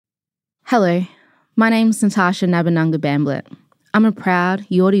Hello, my name's Natasha Nabanunga Bamblett. I'm a proud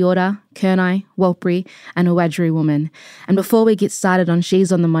Yorta Yorta, Kurnai, Warlpiri and a Wiradjuri woman. And before we get started on She's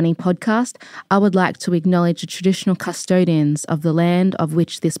on the Money podcast, I would like to acknowledge the traditional custodians of the land of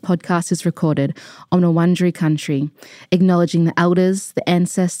which this podcast is recorded on the Wiradjuri country, acknowledging the elders, the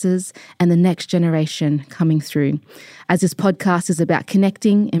ancestors and the next generation coming through. As this podcast is about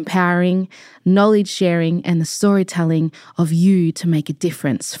connecting, empowering, knowledge sharing and the storytelling of you to make a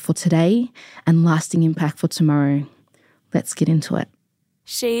difference for today and lasting impact for tomorrow. Let's get into it.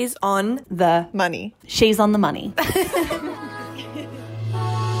 She's on the Money. She's on the money.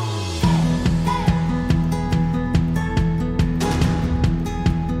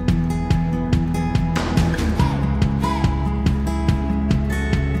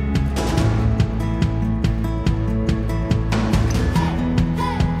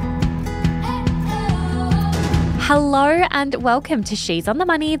 Hello and welcome to She's on the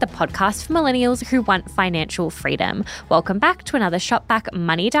Money, the podcast for millennials who want financial freedom. Welcome back to another Shop Back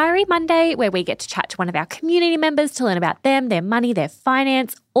Money Diary Monday, where we get to chat to one of our community members to learn about them, their money, their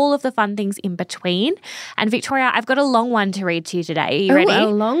finance, all of the fun things in between. And Victoria, I've got a long one to read to you today. Are you ready? A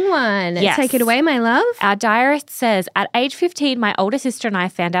long one. Yes. Take it away, my love. Our diarist says, at age 15, my older sister and I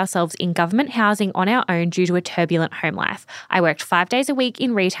found ourselves in government housing on our own due to a turbulent home life. I worked 5 days a week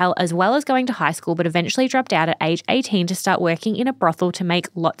in retail as well as going to high school, but eventually dropped out at age 18 to start working in a brothel to make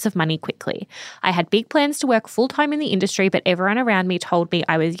lots of money quickly. I had big plans to work full-time in the industry, but everyone around me told me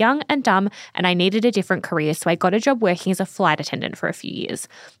I was young and dumb and I needed a different career, so I got a job working as a flight attendant for a few years.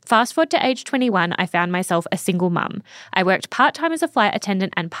 Fast forward to age 21, I found myself a single mum. I worked part-time as a flight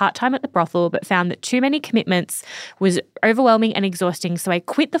attendant and part-time at the brothel, but found that too many commitments was overwhelming and exhausting, so I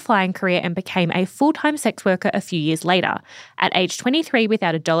quit the flying career and became a full-time sex worker a few years later. At age 23,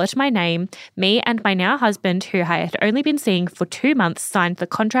 without a dollar to my name, me and my now husband, who I had only been seeing for 2 months, signed the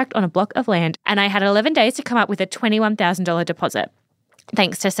contract on a block of land, and I had 11 days to come up with a $21,000 deposit.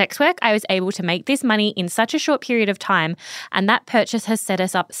 Thanks to sex work, I was able to make this money in such a short period of time, and that purchase has set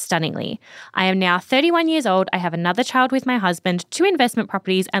us up stunningly. I am now 31 years old, I have another child with my husband, 2 investment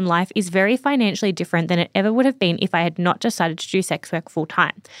properties, and life is very financially different than it ever would have been if I had not decided to do sex work full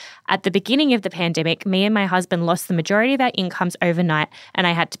time. At the beginning of the pandemic, me and my husband lost the majority of our incomes overnight, and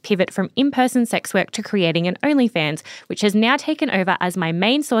I had to pivot from in-person sex work to creating an OnlyFans, which has now taken over as my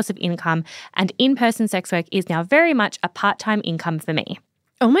main source of income, and in-person sex work is now very much a part-time income for me.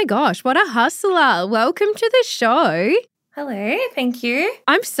 Oh my gosh, what a hustler. Welcome to the show. Hello, thank you.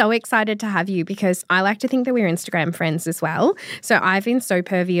 I'm so excited to have you because I like to think that we're Instagram friends as well. So I've been so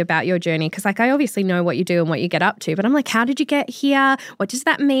pervy about your journey because I obviously know what you do and what you get up to, but I'm like, how did you get here? What does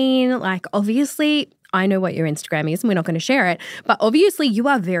that mean? Obviously, I know what your Instagram is and we're not going to share it, but obviously you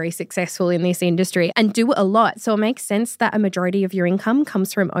are very successful in this industry and do a lot. So it makes sense that a majority of your income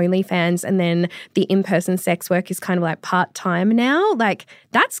comes from OnlyFans and then the in-person sex work is kind of like part-time now.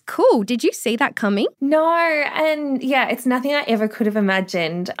 That's cool. Did you see that coming? No, and yeah, it's nothing I ever could have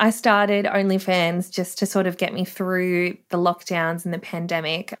imagined. I started OnlyFans just to sort of get me through the lockdowns and the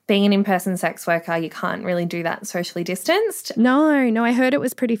pandemic. Being an in-person sex worker, you can't really do that socially distanced. No, I heard it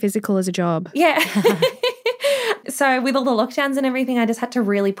was pretty physical as a job. Yeah. So with all the lockdowns and everything, I just had to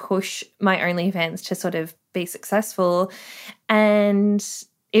really push my OnlyFans to sort of be successful. And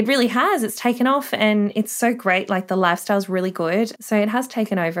it really has. It's taken off and it's so great. The lifestyle's really good. So it has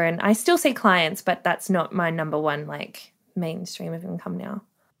taken over and I still see clients, but that's not my number one, main stream of income now.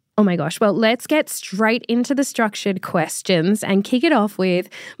 Oh my gosh. Well, let's get straight into the structured questions and kick it off with,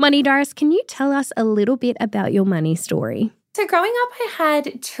 Money Diarist, can you tell us a little bit about your money story? So growing up, I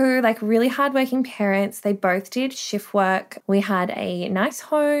had 2 really hardworking parents. They both did shift work. We had a nice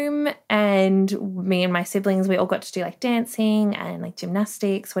home and me and my siblings, we all got to do dancing and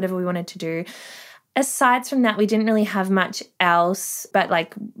gymnastics, whatever we wanted to do. Aside from that, we didn't really have much else, but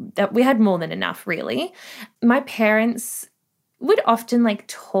we had more than enough really. My parents would often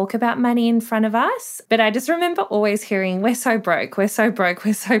talk about money in front of us, but I just remember always hearing, we're so broke, we're so broke,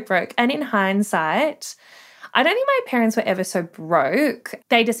 we're so broke. And in hindsight, I don't think my parents were ever so broke.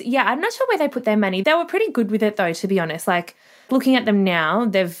 They just, I'm not sure where they put their money. They were pretty good with it though, to be honest. Looking at them now,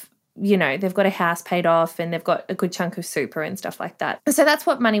 they've got a house paid off and they've got a good chunk of super and stuff like that. So that's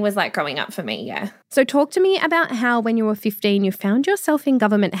what money was like growing up for me, yeah. So talk to me about how when you were 15, you found yourself in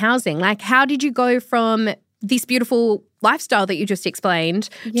government housing. How did you go from this beautiful lifestyle that you just explained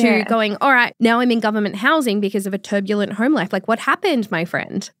to going, all right, now I'm in government housing because of a turbulent home life? What happened, my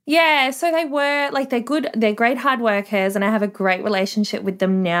friend? Yeah, so they were they're good, they're great hard workers and I have a great relationship with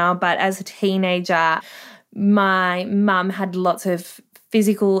them now. But as a teenager, my mum had lots of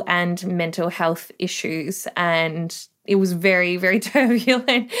physical and mental health issues and it was very, very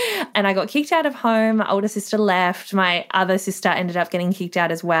turbulent. And I got kicked out of home. My older sister left. My other sister ended up getting kicked out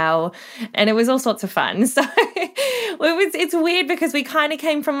as well. And it was all sorts of fun. So it's weird because we kind of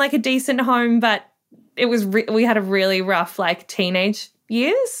came from like a decent home, but it was we had a really rough like teenage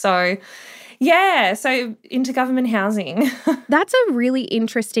years. So yeah, so into government housing. That's a really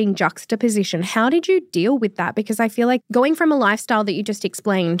interesting juxtaposition. How did you deal with that? Because I feel like going from a lifestyle that you just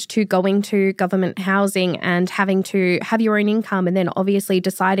explained to going to government housing and having to have your own income and then obviously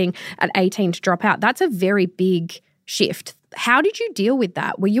deciding at 18 to drop out, that's a very big shift. How did you deal with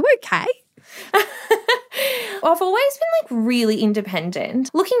that? Were you okay? I've always been like really independent.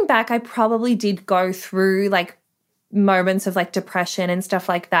 Looking back, I probably did go through like moments of like depression and stuff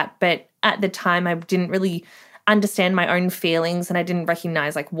like that, but at the time I didn't really understand my own feelings and I didn't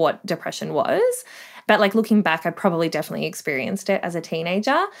recognize like what depression was. But like looking back, I probably definitely experienced it as a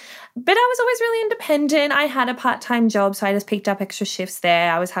teenager. But I was always really independent. I had a part-time job, so I just picked up extra shifts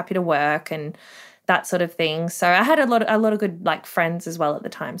there. I was happy to work and that sort of thing. So I had a lot of good like friends as well at the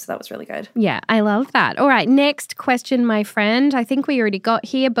time. So that was really good. Yeah, I love that. All right, next question, my friend. I think we already got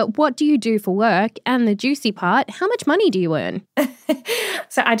here, but what do you do for work? And the juicy part, how much money do you earn?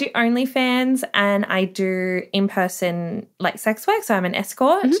 So I do OnlyFans and I do in-person like sex work. So I'm an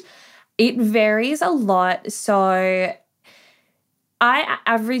escort. Mm-hmm. It varies a lot. So I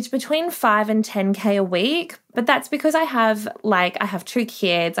average between 5 and 10K a week, but that's because I have 2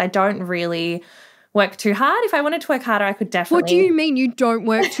 kids. I don't really work too hard. If I wanted to work harder, I could definitely. What do you mean you don't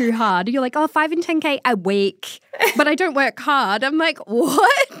work too hard? You're like, 5 and 10K a week, but I don't work hard. I'm like,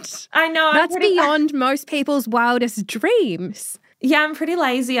 what? I know. That's beyond most people's wildest dreams. Yeah, I'm pretty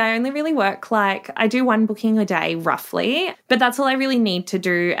lazy. I only really work I do 1 booking a day roughly, but that's all I really need to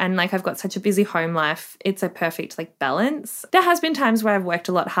do. And like I've got such a busy home life. It's a perfect like balance. There has been times where I've worked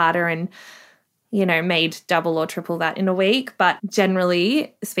a lot harder and, you know, made double or triple that in a week, but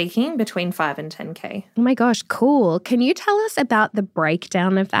generally speaking, between 5 and 10K. Oh my gosh, cool. Can you tell us about the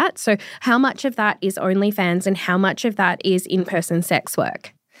breakdown of that? So how much of that is OnlyFans and how much of that is in-person sex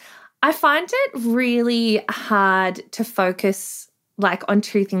work? I find it really hard to focus like on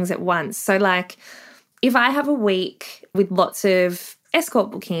 2 things at once. So like if I have a week with lots of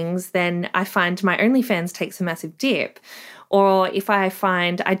escort bookings, then I find my OnlyFans takes a massive dip. Or if I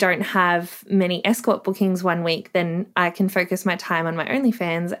find I don't have many escort bookings one week, then I can focus my time on my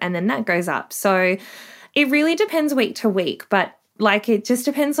OnlyFans and then that goes up. So it really depends week to week, but like it just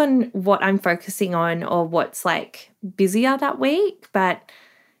depends on what I'm focusing on or what's like busier that week. But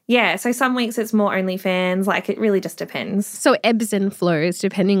yeah, so some weeks it's more OnlyFans, like it really just depends. So ebbs and flows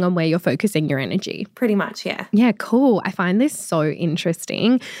depending on where you're focusing your energy. Pretty much, yeah. Yeah, cool. I find this so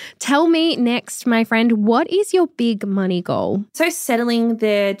interesting. Tell me next, my friend, what is your big money goal? So settling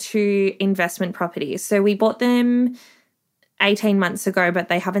the 2 investment properties. So we bought them 18 months ago, but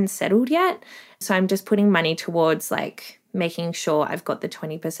they haven't settled yet. So I'm just putting money towards like making sure I've got the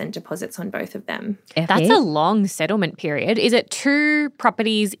 20% deposits on both of them. That's a long settlement period. Is it 2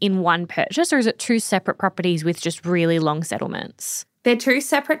 properties in one purchase or is it 2 separate properties with just really long settlements? They're 2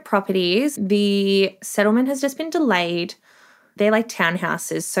 separate properties. The settlement has just been delayed. They're like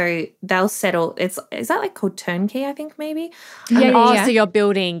townhouses, so they'll settle. Is that like called turnkey, I think maybe? Yeah. So you're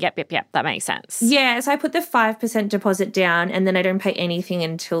building, yep, that makes sense. Yeah, so I put the 5% deposit down and then I don't pay anything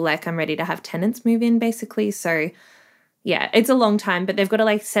until like I'm ready to have tenants move in basically. So yeah, it's a long time, but they've got to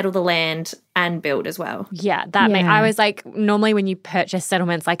like settle the land and build as well. Yeah, I was like, normally when you purchase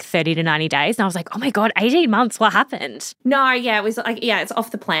settlements like 30 to 90 days, and I was like, oh my God, 18 months, what happened? No, yeah, it was like, yeah, it's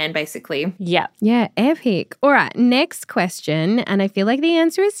off the plan basically. Yeah. Yeah, epic. All right, next question. And I feel like the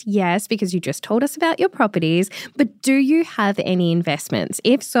answer is yes, because you just told us about your properties, but do you have any investments?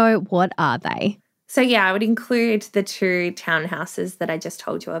 If so, what are they? So yeah, I would include the 2 townhouses that I just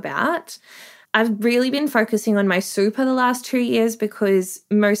told you about. I've really been focusing on my super the last 2 years because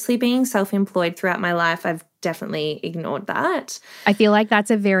mostly being self-employed throughout my life, I've definitely ignored that. I feel like that's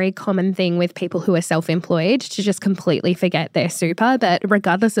a very common thing with people who are self-employed to just completely forget their super. But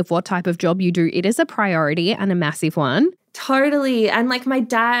regardless of what type of job you do, it is a priority and a massive one. Totally. And like my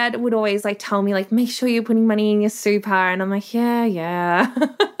dad would always like tell me like, make sure you're putting money in your super. And I'm like, yeah.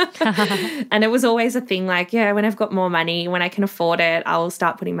 And it was always a thing like, yeah, when I've got more money, when I can afford it, I'll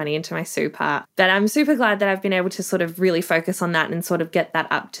start putting money into my super. But I'm super glad that I've been able to sort of really focus on that and sort of get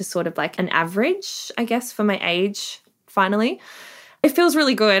that up to sort of like an average, I guess, for my age finally. It feels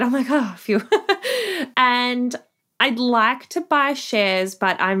really good. I'm like, oh, phew. And I'd like to buy shares,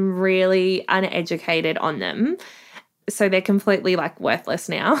 but I'm really uneducated on them. So they're completely like worthless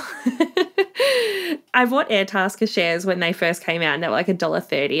now. I bought Airtasker shares when they first came out and they were like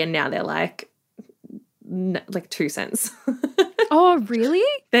 $1.30 and now they're like like 2 cents. Oh, really?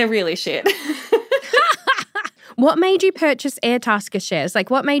 They're really shit. What made you purchase Airtasker shares? Like,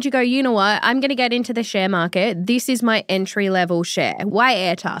 what made you go, you know what, I'm going to get into the share market. This is my entry-level share. Why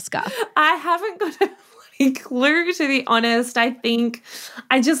Airtasker? I haven't got a bloody clue, to be honest. I think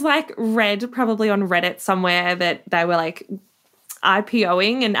I just like read probably on Reddit somewhere that they were like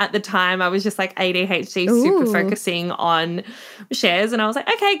IPOing, and at the time I was just like ADHD super focusing on shares, and I was like,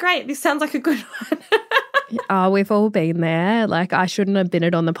 okay, great, this sounds like a good one. Oh, we've all been there. Like, I shouldn't have been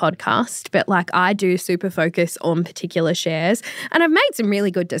it on the podcast, but like I do super focus on particular shares, and I've made some really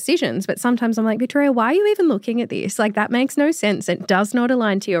good decisions, but sometimes I'm like, Victoria, why are you even looking at this? Like, that makes no sense. It does not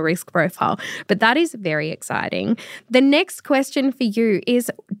align to your risk profile, but that is very exciting. The next question for you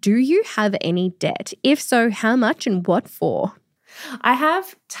is, do you have any debt? If so, how much and what for? I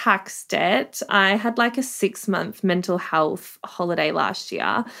have tax debt. I had like a 6-month mental health holiday last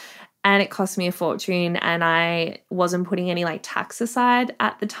year, and it cost me a fortune, and I wasn't putting any like tax aside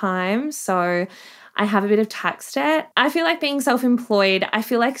at the time. So I have a bit of tax debt. I feel like being self-employed, I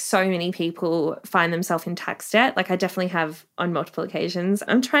feel like so many people find themselves in tax debt. Like I definitely have on multiple occasions.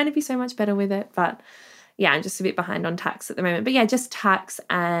 I'm trying to be so much better with it, but yeah, I'm just a bit behind on tax at the moment. But yeah, just tax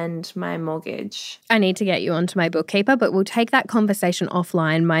and my mortgage. I need to get you onto my bookkeeper, but we'll take that conversation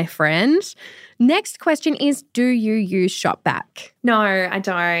offline, my friend. Next question is, do you use Shopback? No, I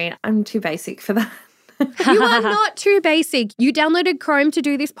don't. I'm too basic for that. You are not too basic. You downloaded Chrome to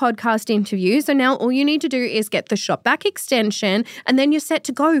do this podcast interview, so now all you need to do is get the Shopback extension, and then you're set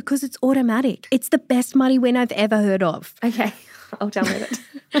to go because it's automatic. It's the best money win I've ever heard of. Okay, I'll download it.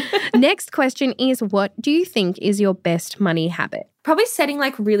 Next question is, what do you think is your best money habit? Probably setting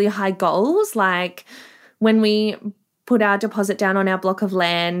like really high goals. Like when we put our deposit down on our block of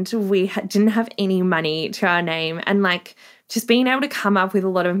land, we didn't have any money to our name, and like just being able to come up with a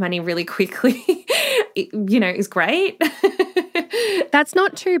lot of money really quickly, is great. That's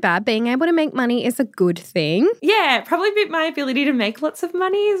not too bad. Being able to make money is a good thing. Yeah, probably my ability to make lots of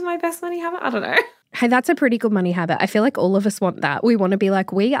money is my best money habit. I don't know. Hey, that's a pretty good money habit. I feel like all of us want that. We want to be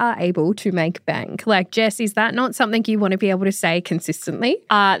like, we are able to make bank. Like, Jess, is that not something you want to be able to say consistently?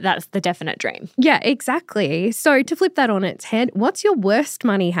 That's the definite dream. Yeah, exactly. So to flip that on its head, what's your worst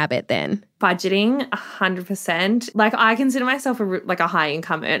money habit then? Budgeting, 100%. Like I consider myself a high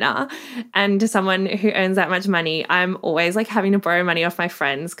income earner, and to someone who earns that much money, I'm always like having to borrow money off my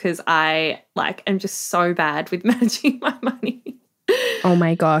friends because I am just so bad with managing my money. Oh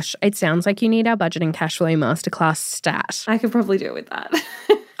my gosh, it sounds like you need our budget and cash flow masterclass stat. I could probably do it with that.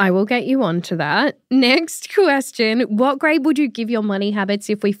 I will get you onto that. Next question, what grade would you give your money habits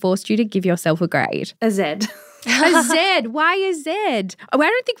if we forced you to give yourself a grade? A Z. A Z? Why a Z? Oh, I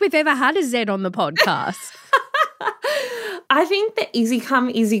don't think we've ever had a Z on the podcast. I think the easy come,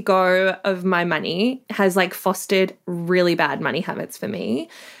 easy go of my money has like fostered really bad money habits for me.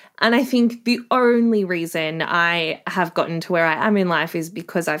 And I think the only reason I have gotten to where I am in life is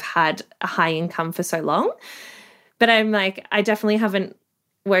because I've had a high income for so long. But I definitely haven't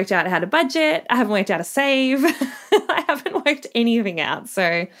worked out how to budget. I haven't worked out how to save. I haven't worked anything out.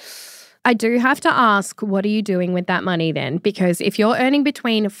 So I do have to ask, what are you doing with that money then? Because if you're earning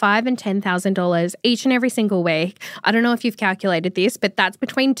between $5,000 and $10,000 each and every single week, I don't know if you've calculated this, but that's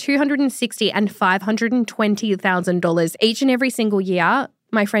between $260,000 and $520,000 each and every single year.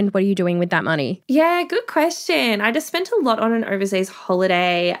 My friend, what are you doing with that money? Yeah, good question. I just spent a lot on an overseas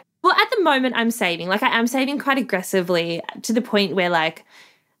holiday. Well, at the moment I'm saving. Like I am saving quite aggressively to the point where like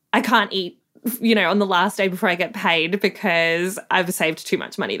I can't eat, on the last day before I get paid because I've saved too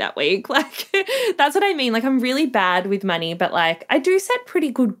much money that week. Like that's what I mean. Like I'm really bad with money, but like I do set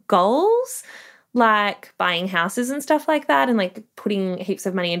pretty good goals, like buying houses and stuff like that, and like putting heaps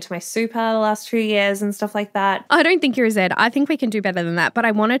of money into my super the last 2 years and stuff like that. I don't think you're a Z. I think we can do better than that. But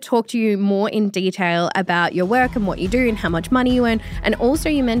I want to talk to you more in detail about your work and what you do and how much money you earn. And also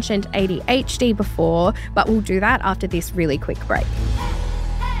you mentioned ADHD before, but we'll do that after this really quick break.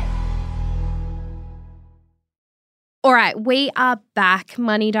 All right, we are back,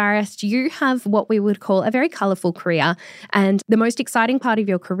 Money Diarist. You have what we would call a very colourful career. And the most exciting part of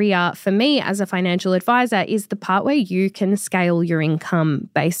your career for me as a financial advisor is the part where you can scale your income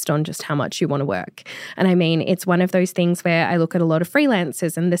based on just how much you want to work. And I mean, it's one of those things where I look at a lot of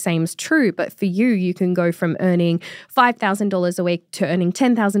freelancers and the same's true. But for you, you can go from earning $5,000 a week to earning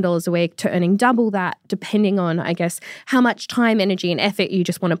 $10,000 a week to earning double that, depending on, I guess, how much time, energy and effort you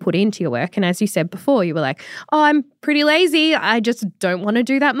just want to put into your work. And as you said before, you were like, oh, I'm pretty lazy. I just don't want to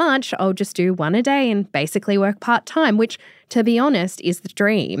do that much. I'll just do one a day and basically work part-time, which, to be honest, is the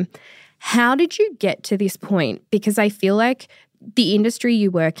dream. How did you get to this point? Because I feel like the industry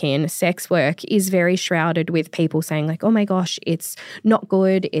you work in, sex work, is very shrouded with people saying like, oh my gosh, it's not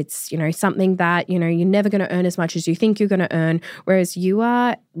good. It's, something that, you're never going to earn as much as you think you're going to earn. Whereas you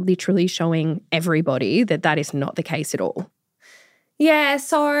are literally showing everybody that that is not the case at all. Yeah,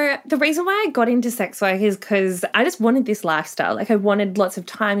 so the reason why I got into sex work is because I just wanted this lifestyle. Like I wanted lots of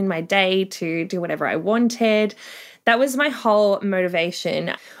time in my day to do whatever I wanted. That was my whole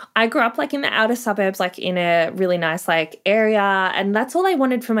motivation. I grew up like in the outer suburbs, like in a really nice like area, and that's all I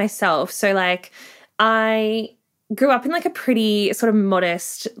wanted for myself. So like I grew up in like a pretty sort of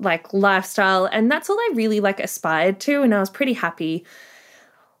modest like lifestyle, and that's all I really like aspired to, and I was pretty happy.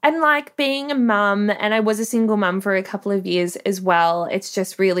 And like being a mum, and I was a single mum for a couple of years as well, it's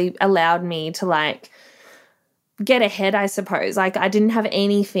just really allowed me to like get ahead, I suppose. Like I didn't have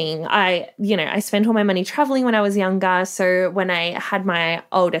anything. I spent all my money traveling when I was younger. So when I had my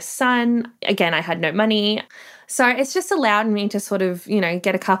oldest son, again, I had no money. So it's just allowed me to sort of,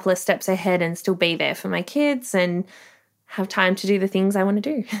 get a couple of steps ahead and still be there for my kids and have time to do the things I want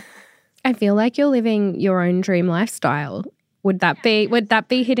to do. I feel like you're living your own dream lifestyle. Would that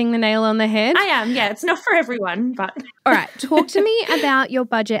be hitting the nail on the head? I am, yeah. It's not for everyone, but... All right. Talk to me about your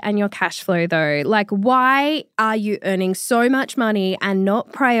budget and your cash flow though. Like why are you earning so much money and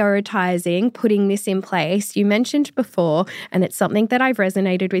not prioritizing putting this in place? You mentioned before, and it's something that I've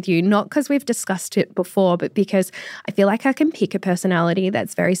resonated with you, not because we've discussed it before, but because I feel like I can pick a personality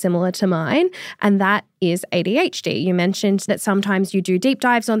that's very similar to mine, and that is ADHD. You mentioned that sometimes you do deep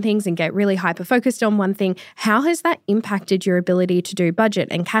dives on things and get really hyper-focused on one thing. How has that impacted your ability to do budget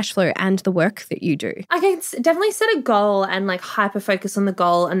and cash flow and the work that you do? I can definitely set a goal and like hyper-focus on the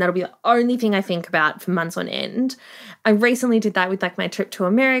goal, and that'll be the only thing I think about for months on end. I recently did that with like my trip to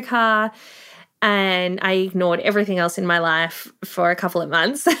America, and I ignored everything else in my life for a couple of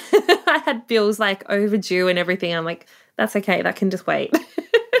months. I had bills like overdue and everything. I'm like, that's okay, that can just wait.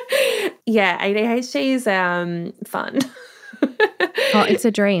 Yeah, ADHD is fun. Oh, it's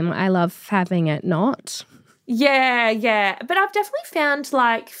a dream. I love having it not. Yeah. But I've definitely found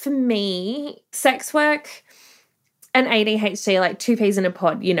like for me, sex work and ADHD are like two peas in a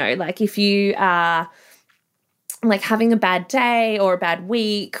pod, like if you are like having a bad day or a bad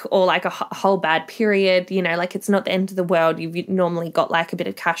week or like a whole bad period, like it's not the end of the world. You've normally got like a bit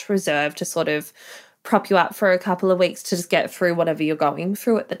of cash reserve to sort of prop you up for a couple of weeks to just get through whatever you're going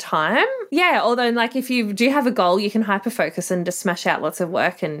through at the time. Yeah, although like if you do have a goal, you can hyper-focus and just smash out lots of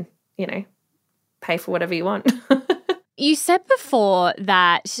work and, pay for whatever you want. You said before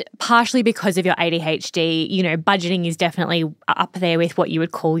that partially because of your ADHD, budgeting is definitely up there with what you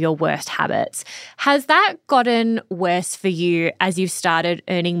would call your worst habits. Has that gotten worse for you as you've started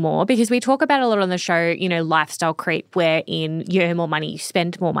earning more? Because we talk about a lot on the show, lifestyle creep, wherein you earn more money, you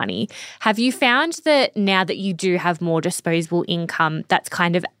spend more money. Have you found that now that you do have more disposable income, that's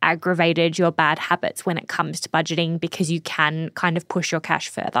kind of aggravated your bad habits when it comes to budgeting because you can kind of push your cash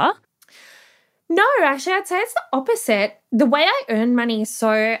further? No, actually, I'd say it's the opposite. The way I earn money,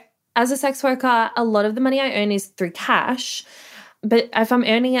 so as a sex worker, a lot of the money I earn is through cash. But if I'm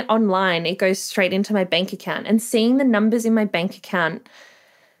earning it online, it goes straight into my bank account. And seeing the numbers in my bank account,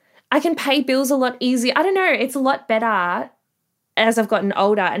 I can pay bills a lot easier. I don't know, it's a lot better as I've gotten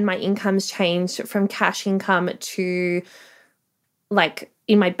older and my income's changed from cash income to like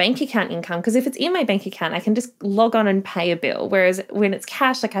in my bank account income, because if it's in my bank account, I can just log on and pay a bill. Whereas when it's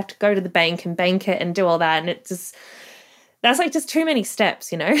cash, like I have to go to the bank and bank it and do all that. And that's like just too many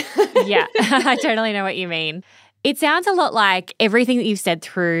steps, Yeah, I totally know what you mean. It sounds a lot like everything that you've said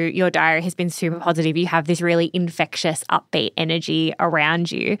through your diary has been super positive. You have this really infectious, upbeat energy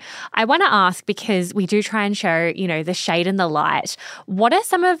around you. I want to ask, because we do try and show, the shade and the light, what are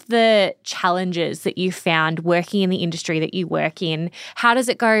some of the challenges that you found working in the industry that you work in? How does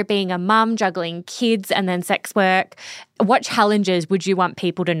it go being a mum, juggling kids and then sex work? What challenges would you want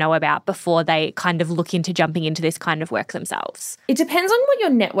people to know about before they kind of look into jumping into this kind of work themselves? It depends on what your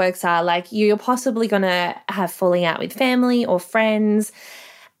networks are. Like you're possibly going to have falling out with family or friends.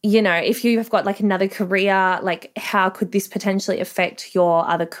 If you've got like another career, like how could this potentially affect your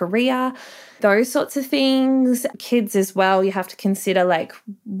other career? Those sorts of things. Kids as well, you have to consider like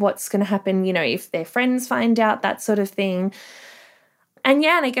what's going to happen, if their friends find out, that sort of thing. And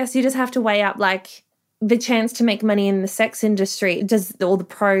I guess you just have to weigh up like the chance to make money in the sex industry. Does all the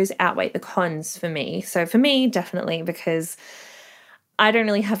pros outweigh the cons for me? So for me, definitely, because I don't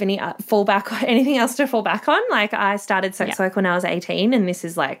really have any anything else to fall back on. Like I started sex work when I was 18, and this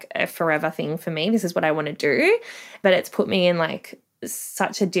is like a forever thing for me. This is what I want to do. But it's put me in like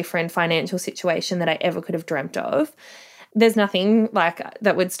such a different financial situation that I ever could have dreamt of. There's nothing like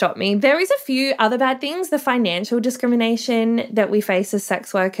that would stop me. There is a few other bad things. The financial discrimination that we face as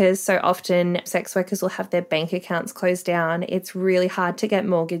sex workers. So often sex workers will have their bank accounts closed down. It's really hard to get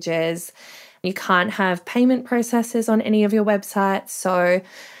mortgages. You can't have payment processors on any of your websites. So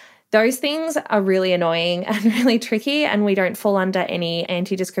those things are really annoying and really tricky, and we don't fall under any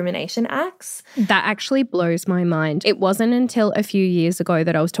anti-discrimination acts. That actually blows my mind. It wasn't until a few years ago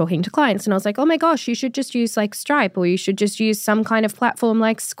that I was talking to clients and I was like, oh my gosh, you should just use like Stripe, or you should just use some kind of platform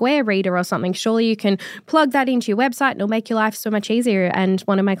like Square Reader or something. Surely you can plug that into your website and it'll make your life so much easier. And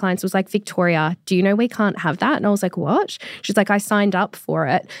one of my clients was like, Victoria, do you know we can't have that? And I was like, what? She's like, I signed up for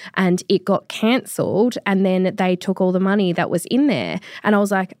it and it got cancelled, and then they took all the money that was in there. And I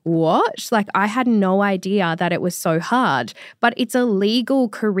was like, what? Like, I had no idea that it was so hard, but it's a legal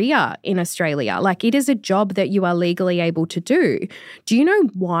career in Australia. Like, it is a job that you are legally able to do. Do you know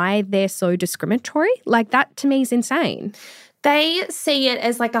why they're so discriminatory? Like, that to me is insane. They see it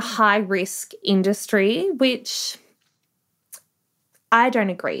as like a high risk industry, which I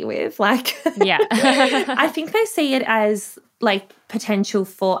don't agree with. Like, Yeah. I think they see it as like potential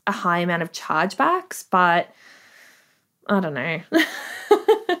for a high amount of chargebacks, but I don't know.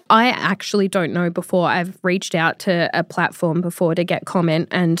 I actually don't know before. I've reached out to a platform before to get comment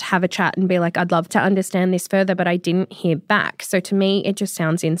and have a chat and be like, I'd love to understand this further, but I didn't hear back. So to me, it just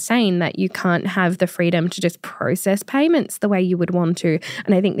sounds insane that you can't have the freedom to just process payments the way you would want to.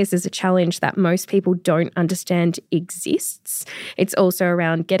 And I think this is a challenge that most people don't understand exists. It's also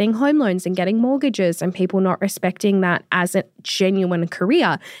around getting home loans and getting mortgages and people not respecting that as a genuine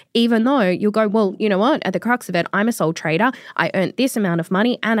career, even though you'll go, well, you know what? At the crux of it, I'm a sole trader. I earned this amount of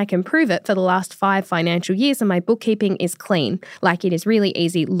money and I can prove it for the last 5 financial years and my bookkeeping is clean. Like, it is really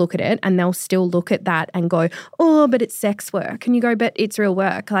easy. Look at it. And they'll still look at that and go, oh, but it's sex work. And you go, but it's real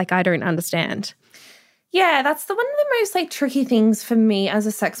work. Like, I don't understand. Yeah, that's one of the most like tricky things for me as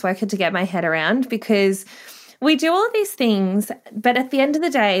a sex worker to get my head around, because we do all these things, but at the end of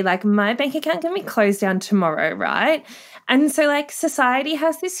the day, like, my bank account can be closed down tomorrow, right? And so, like, society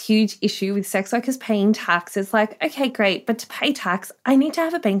has this huge issue with sex workers paying tax. It's like, okay, great, but to pay tax, I need to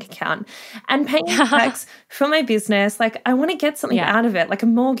have a bank account. And paying tax for my business, like, I want to get something out of it, like a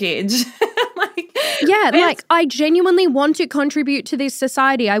mortgage. Like, I genuinely want to contribute to this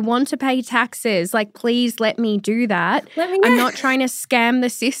society. I want to pay taxes. Like, please let me do that. I'm not trying to scam the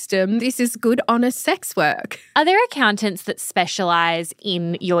system. This is good, honest sex work. Are there accountants that specialise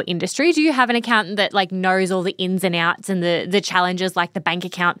in your industry? Do you have an accountant that like knows all the ins and outs and the challenges, like the bank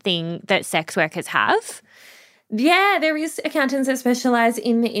account thing that sex workers have? Yeah, there is accountants that specialise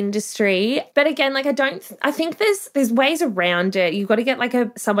in the industry. But again, like, I think there's ways around it. You've got to get like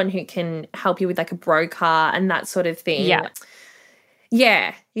someone who can help you with like a broker and that sort of thing.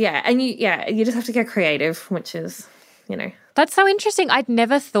 Yeah. And you just have to get creative, which is, you know. That's so interesting. I'd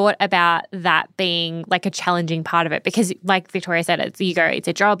never thought about that being like a challenging part of it, because like Victoria said, it's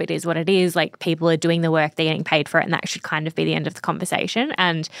a job, it is what it is. Like, people are doing the work, they're getting paid for it, and that should kind of be the end of the conversation.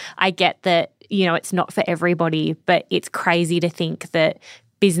 And I get that, you know, it's not for everybody, but it's crazy to think that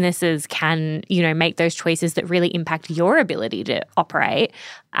businesses can, you know, make those choices that really impact your ability to operate,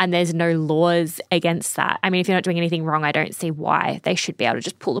 and there's no laws against that. I mean, if you're not doing anything wrong, I don't see why they should be able to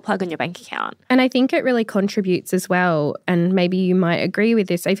just pull the plug on your bank account. And I think it really contributes as well, and maybe you might agree with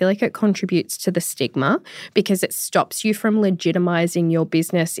this, I feel like it contributes to the stigma, because it stops you from legitimizing your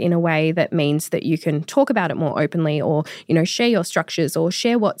business in a way that means that you can talk about it more openly, or, you know, share your structures or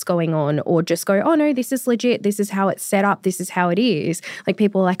share what's going on, or just go, oh no, this is legit, this is how it's set up, this is how it is. Like,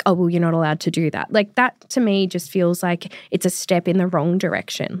 people are like, oh, well, you're not allowed to do that. Like, that to me just feels like it's a step in the wrong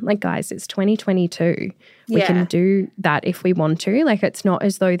direction. Like, guys, it's 2022. We can do that if we want to. Like, it's not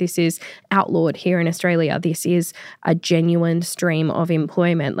as though this is outlawed here in Australia. This is a genuine stream of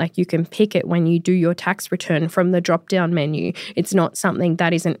employment. Like, you can pick it when you do your tax return from the drop-down menu. It's not something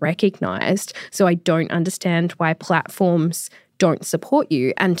that isn't recognised. So I don't understand why platforms don't support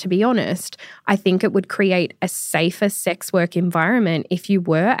you. And to be honest, I think it would create a safer sex work environment if you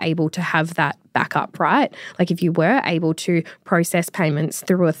were able to have that backup, right? Like, if you were able to process payments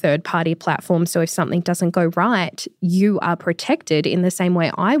through a third-party platform, so if something doesn't go right, you are protected in the same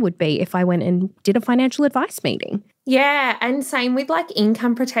way I would be if I went and did a financial advice meeting. Yeah, and same with like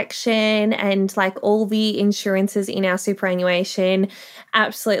income protection and like all the insurances in our superannuation.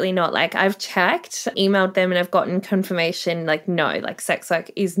 Absolutely not. Like, I've checked, emailed them, and I've gotten confirmation, like, no, like, sex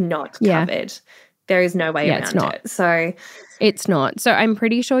work is not covered. There is no way around it's not. it. So it's not. So I'm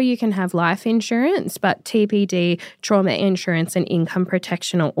pretty sure you can have life insurance, but TPD, trauma insurance and income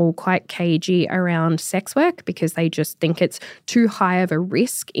protection are all quite cagey around sex work because they just think it's too high of a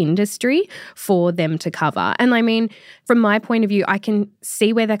risk industry for them to cover. And I mean, from my point of view, I can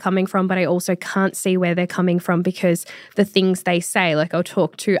see where they're coming from, but I also can't see where they're coming from because the things they say, like I'll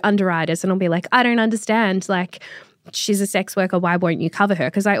talk to underwriters and I'll be like, I don't understand, like, she's a sex worker, why won't you cover her?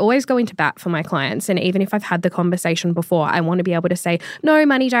 Because I always go into bat for my clients. And even if I've had the conversation before, I want to be able to say, no,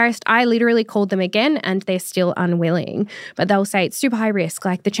 money diarist, I literally called them again and they're still unwilling. But they'll say it's super high risk,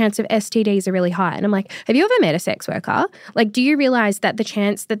 like the chance of STDs are really high. And I'm like, have you ever met a sex worker? Like, do you realize that the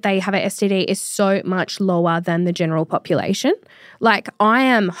chance that they have a STD is so much lower than the general population? Like, I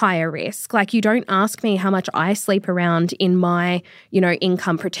am higher risk. Like, you don't ask me how much I sleep around in my,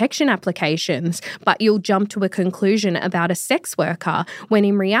 income protection applications, but you'll jump to a conclusion about a sex worker when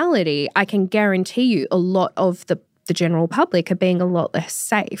in reality, I can guarantee you a lot of the general public are being a lot less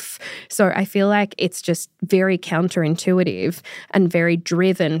safe. So I feel like it's just very counterintuitive and very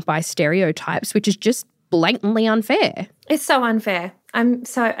driven by stereotypes, which is just blatantly unfair. It's so unfair. I'm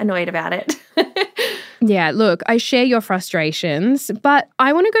so annoyed about it. Yeah, look, I share your frustrations, but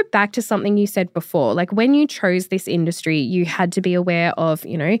I want to go back to something you said before. Like when you chose this industry, you had to be aware of,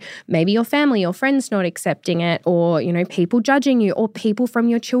 maybe your family or friends not accepting it or, people judging you or people from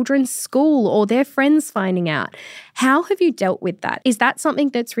your children's school or their friends finding out. How have you dealt with that? Is that something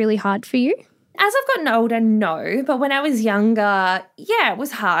that's really hard for you? As I've gotten older, no. But when I was younger, yeah, it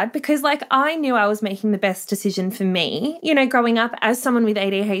was hard because I knew I was making the best decision for me. Growing up as someone with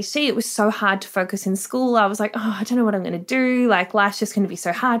ADHD, it was so hard to focus in school. I was like, oh, I don't know what I'm going to do. Life's just going to be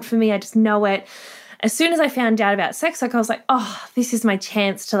so hard for me. I just know it. As soon as I found out about sex work, I was like, oh, this is my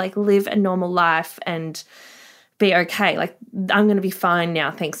chance to live a normal life and be okay. I'm going to be fine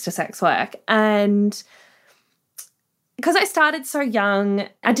now thanks to sex work. And because I started so young,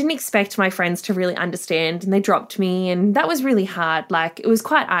 I didn't expect my friends to really understand and they dropped me and that was really hard. It was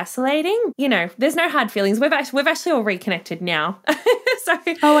quite isolating. There's no hard feelings. We've actually all reconnected now.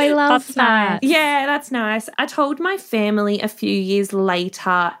 Oh, I love that. Yeah, that's nice. I told my family a few years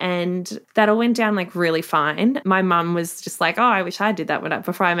later and that all went down really fine. My mum was just like, oh, I wish I did that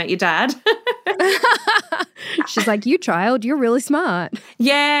before I met your dad. She's like, you child, you're really smart.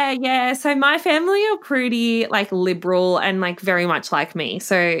 Yeah. So my family are pretty liberal and very much like me.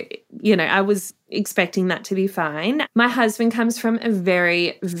 So, I was expecting that to be fine. My husband comes from a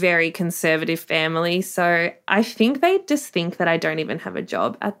very, very conservative family. So I think they just think that I don't even have a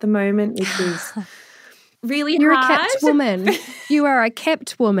job at the moment, which is really You're hard. a kept woman. You are a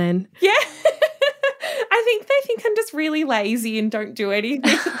kept woman. Yeah. I think they think I'm just really lazy and don't do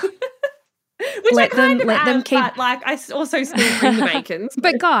anything. Which let I them keep. But I also still bring the bacon. So.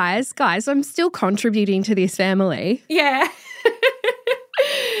 But guys, I'm still contributing to this family. Yeah.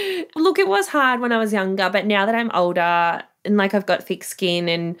 Look, it was hard when I was younger, but now that I'm older and I've got thick skin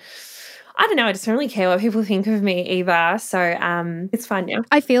and I don't know, I just don't really care what people think of me either. So it's fine now.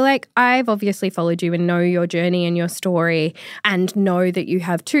 I feel like I've obviously followed you and know your journey and your story and know that you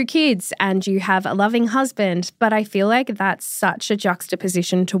have 2 kids and you have a loving husband. But I feel like that's such a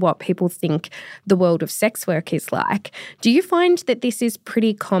juxtaposition to what people think the world of sex work is like. Do you find that this is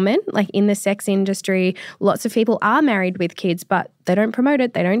pretty common? In the sex industry, lots of people are married with kids, but they don't promote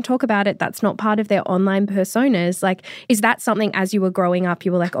it. They don't talk about it. That's not part of their online personas. Is that something as you were growing up,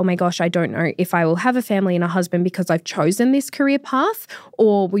 you were like, oh my gosh, I don't know if I will have a family and a husband because I've chosen this career path?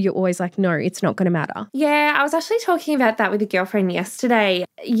 Or were you always like, no, it's not going to matter? Yeah, I was actually talking about that with a girlfriend yesterday.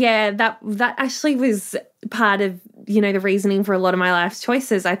 Yeah, that actually was part of, the reasoning for a lot of my life's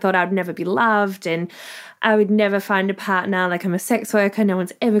choices. I thought I'd never be loved and I would never find a partner. I'm a sex worker. No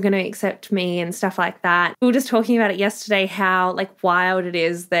one's ever going to accept me and stuff like that. We were just talking about it yesterday, how wild it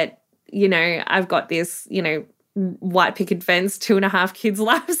is that, I've got this, white picket fence, 2.5 kids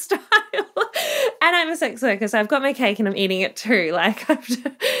lifestyle. And I'm a sex worker, so I've got my cake and I'm eating it too. I've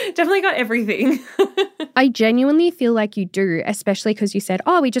definitely got everything. I genuinely feel like you do, especially because you said,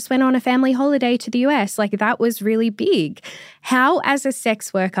 oh, we just went on a family holiday to the US. That was really big. How, as a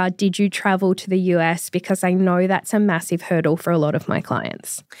sex worker, did you travel to the US? Because I know that's a massive hurdle for a lot of my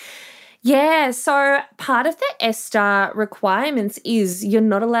clients. Yeah, so part of the ESTA requirements is you're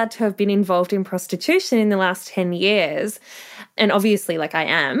not allowed to have been involved in prostitution in the last 10 years. And obviously, I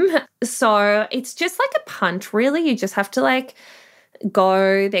am. So it's just a punt, really. You just have to,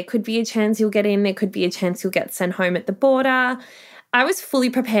 go. There could be a chance you'll get in. There could be a chance you'll get sent home at the border. I was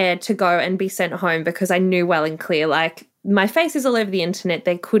fully prepared to go and be sent home because I knew well and clear, my face is all over the internet.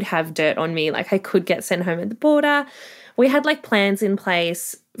 They could have dirt on me. I could get sent home at the border. we had like plans in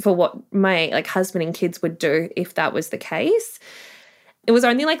place for what my like husband and kids would do if that was the case. It was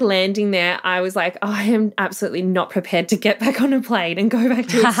only like landing there, I was like, I am absolutely not prepared to get back on a plane and go back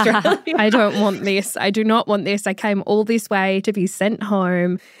to Australia. I don't want this. I do not want this. I came all this way to be sent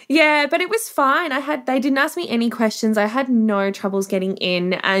home. Yeah, but it was fine. They didn't ask me any questions. I had no troubles getting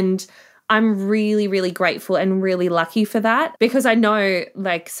in, and I'm really, really grateful and really lucky for that, because I know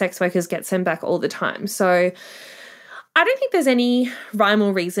like sex workers get sent back all the time. So I don't think there's any rhyme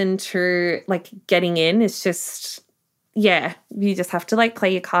or reason to like getting in. It's just, yeah, you just have to like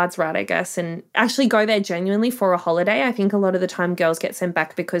play your cards right, I guess, and actually go there genuinely for a holiday. I think a lot of the time girls get sent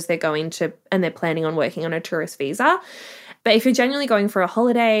back because they're going to, and they're planning on working on a tourist visa. But if you're genuinely going for a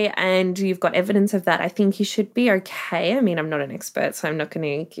holiday and you've got evidence of that, I think you should be okay. I mean, I'm not an expert, so I'm not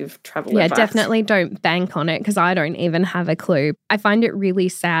going to give travel advice. Yeah, definitely don't bank on it, because I don't even have a clue. I find it really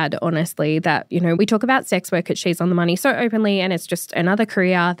sad, honestly, that, you know, we talk about sex work at She's on the Money so openly, and it's just another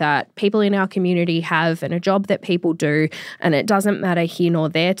career that people in our community have and a job that people do, and it doesn't matter here nor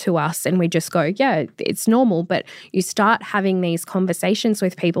there to us. And we just go, yeah, it's normal. But you start having these conversations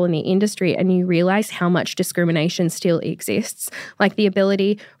with people in the industry and you realize how much discrimination still exists. Like the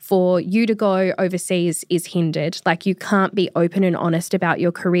ability for you to go overseas is hindered. Like you can't be open and honest about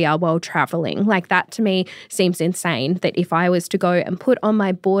your career while traveling. Like that to me seems insane, that if I was to go and put on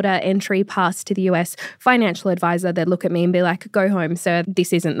my border entry pass to the US, financial advisor, they'd look at me and be like, go home, sir,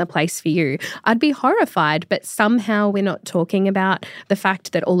 this isn't the place for you. I'd be horrified. But somehow we're not talking about the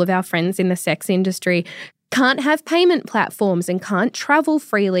fact that all of our friends in the sex industry can't have payment platforms and can't travel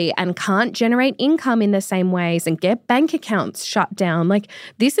freely and can't generate income in the same ways and get bank accounts shut down. Like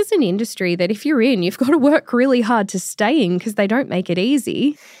this is an industry that if you're in, you've got to work really hard to stay in, because they don't make it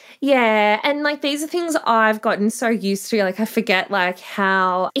easy. Yeah, and like these are things I've gotten so used to. Like I forget like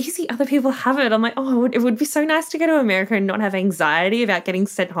how easy other people have it. I'm like, oh, it would be so nice to go to America and not have anxiety about getting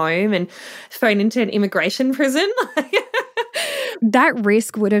sent home and thrown into an immigration prison. That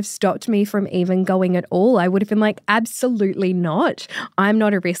risk would have stopped me from even going at all. I would have been like, absolutely not. I'm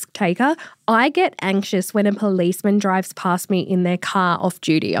not a risk taker. I get anxious when a policeman drives past me in their car off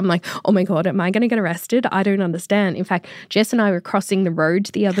duty. I'm like, oh my God, am I going to get arrested? I don't understand. In fact, Jess and I were crossing the road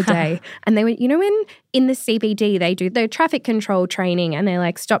the other day and they were, you know, when in the CBD they do their traffic control training and they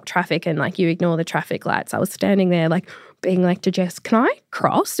like stop traffic and like you ignore the traffic lights. I was standing there like being like to Jess, can I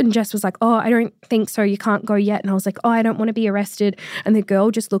cross? And Jess was like, oh, I don't think so. You can't go yet. And I was like, oh, I don't want to be arrested. And the girl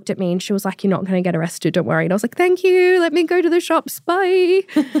just looked at me and she was like, you're not going to get arrested. Don't worry. And I was like, thank you. Let me go to the shops. Bye.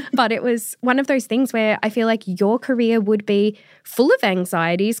 But it was one of those things where I feel like your career would be full of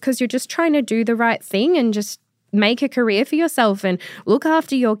anxieties because you're just trying to do the right thing and just make a career for yourself and look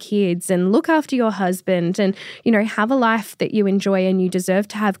after your kids and look after your husband and, you know, have a life that you enjoy and you deserve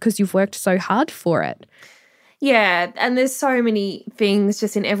to have because you've worked so hard for it. Yeah, and there's so many things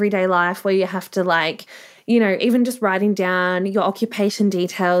just in everyday life where you have to like, you know, even just writing down your occupation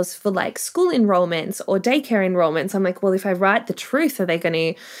details for like school enrollments or daycare enrollments. I'm like, well, if I write the truth, what are they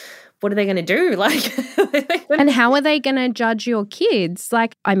going to do? Like, and how are they going to judge your kids?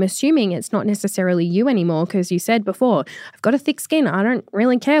 Like, I'm assuming it's not necessarily you anymore because you said before, I've got a thick skin. I don't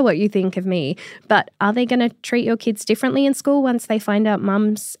really care what you think of me. But are they going to treat your kids differently in school once they find out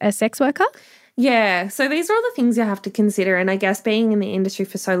mum's a sex worker? Yeah, so these are all the things you have to consider. And I guess being in the industry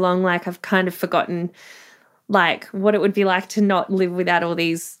for so long, like I've kind of forgotten like what it would be like to not live without all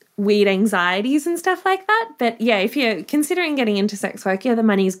these weird anxieties and stuff like that. But yeah, if you're considering getting into sex work, yeah, the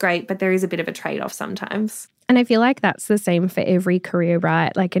money's great, but there is a bit of a trade-off sometimes. And I feel like that's the same for every career,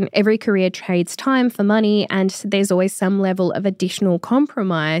 right? Like in every career trades time for money and there's always some level of additional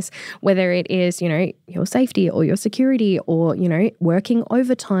compromise, whether it is, you know, your safety or your security or, you know, working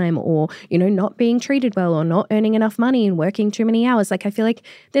overtime or, you know, not being treated well or not earning enough money and working too many hours. Like I feel like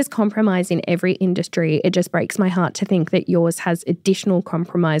there's compromise in every industry. It just breaks my heart to think that yours has additional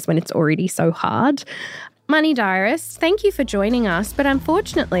compromise when it's already so hard. Money Diarists, thank you for joining us, but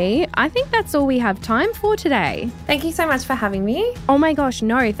unfortunately, I think that's all we have time for today. Thank you so much for having me. Oh my gosh,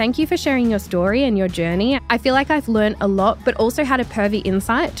 no, thank you for sharing your story and your journey. I feel like I've learned a lot, but also had a pervy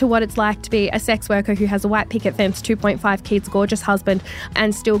insight to what it's like to be a sex worker who has a white picket fence, 2.5 kids, gorgeous husband,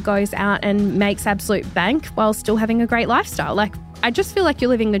 and still goes out and makes absolute bank while still having a great lifestyle. Like, I just feel like you're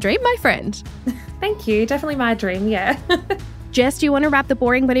living the dream, my friend. Thank you. Definitely my dream, yeah. Jess, do you want to wrap the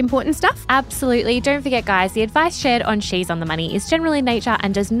boring but important stuff? Absolutely. Don't forget, guys, the advice shared on She's on the Money is general in nature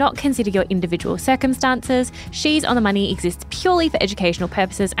and does not consider your individual circumstances. She's on the Money exists purely for educational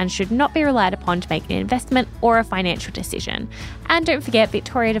purposes and should not be relied upon to make an investment or a financial decision. And don't forget,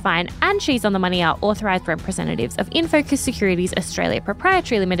 Victoria Devine and She's on the Money are authorised representatives of Infocus Securities Australia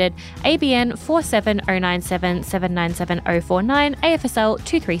Proprietary Limited, ABN 47097 797 049, AFSL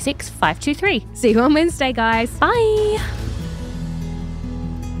 236523. See you on Wednesday, guys. Bye.